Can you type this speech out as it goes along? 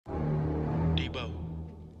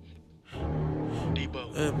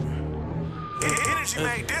Energy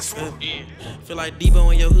made this one. Feel like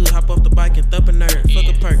Debo in your hood, hop off the bike and thump a nerd. Fuck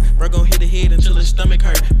a perk, bro gon' hit the head until his stomach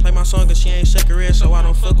hurt. Play my song cause she ain't shake her ass, so I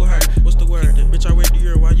don't fuck with her. What's the word? Bitch, I read the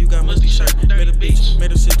year, why you got musty shirt? Made a bitch,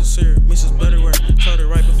 made her sit the syrup, Mrs. Butterworth. Told her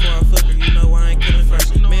right before I fuck her, you know I ain't killing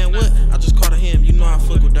first. Man, what? I just caught a him, you know I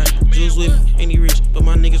fuck with that. Jules with me, and he rich, but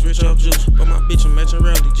my niggas rich off juice. But my bitch I'm matching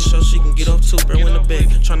rally, just so she can get off too. Bro in the bag,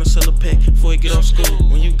 tryna sell a pack before he get off school.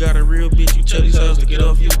 When you got a real bitch, you tell these hoes to get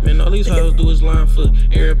off you. Man, all these hoes do is line foot.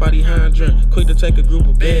 Everybody high and drunk, quick to take a group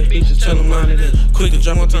of bad bitches, tell them line it up. Quick to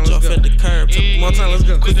drop a bitch off at the curb. One time, let's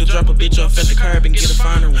go. Quick to drop a bitch off at the curb and get a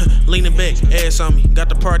finer one. Leaning back, ass on me, got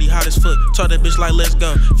the party hot as fuck. Told that bitch like, let's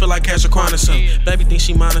go. Feel like Cash or Quan or something. Baby think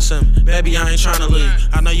she mine or something. Baby, I ain't tryna leave.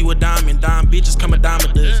 I know you a diamond, dime bitches come a dime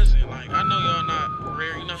a dozen. I know y'all not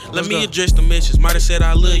rare, you know. Let me address the mentions. Might have said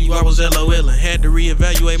I love you, I was LOL. Had to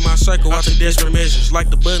reevaluate my circle, I took desperate measures. Like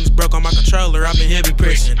the buttons broke on my controller, I've been heavy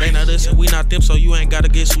pressing. They not us and we not them, so you ain't gotta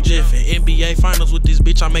get too jiffin'. NBA finals with this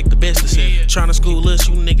bitch, I make the best of seven. Tryna school us,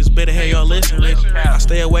 you niggas better have y'all lesson ready. I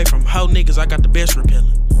stay away from hoe niggas, I got the best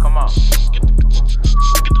repellent. Come on. Get the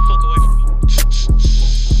fuck away from me.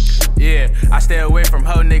 Yeah, I stay away from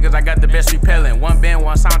hoe niggas, I got the best repellent. One band,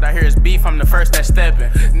 one sound, I hear is beef, I'm the first that's stepping.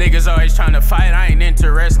 Niggas always tryna fight, I ain't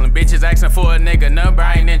into wrestling. Bitches asking for a nigga number,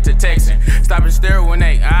 I ain't into texting. Stop and stare when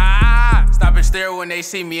they, stop and stare when they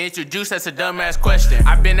see me. Ain't your juice, that's a dumbass question.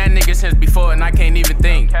 I've been that nigga since before and I can't even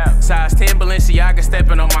think. Size 10 Balenciaga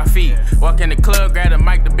stepping on my feet. Walk in the club, grab the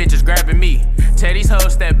mic, the bitch is grabbing me. Tell these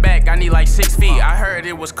hoes step back, I need like 6 feet. I heard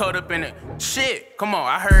it was cold up in the, shit, come on.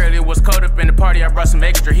 I heard it was cold up in the party, I brought some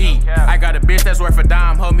extra heat. I got a bitch that's worth a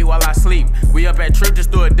dime, hold me while I sleep. We up at Trip, just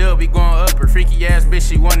do a deal, we going up. Her freaky ass bitch,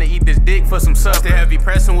 she wanna eat this dick for some supper. Still heavy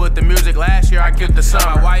pressing with the music, last year I killed the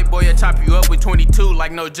summer. My white boy, I chop you up with 22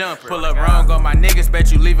 like no jumper. Pull up wrong on my niggas,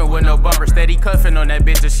 bet you leaving with no bumper. Steady cuffing on that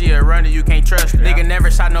bitch, if she a runner, you can't trust her. Nigga never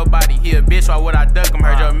shot nobody, he a bitch, why would I duck him?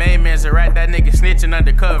 Heard your main man's a rat, that nigga snitching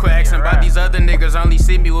undercover. Quit asking about these other niggas, only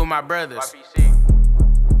see me with my brothers.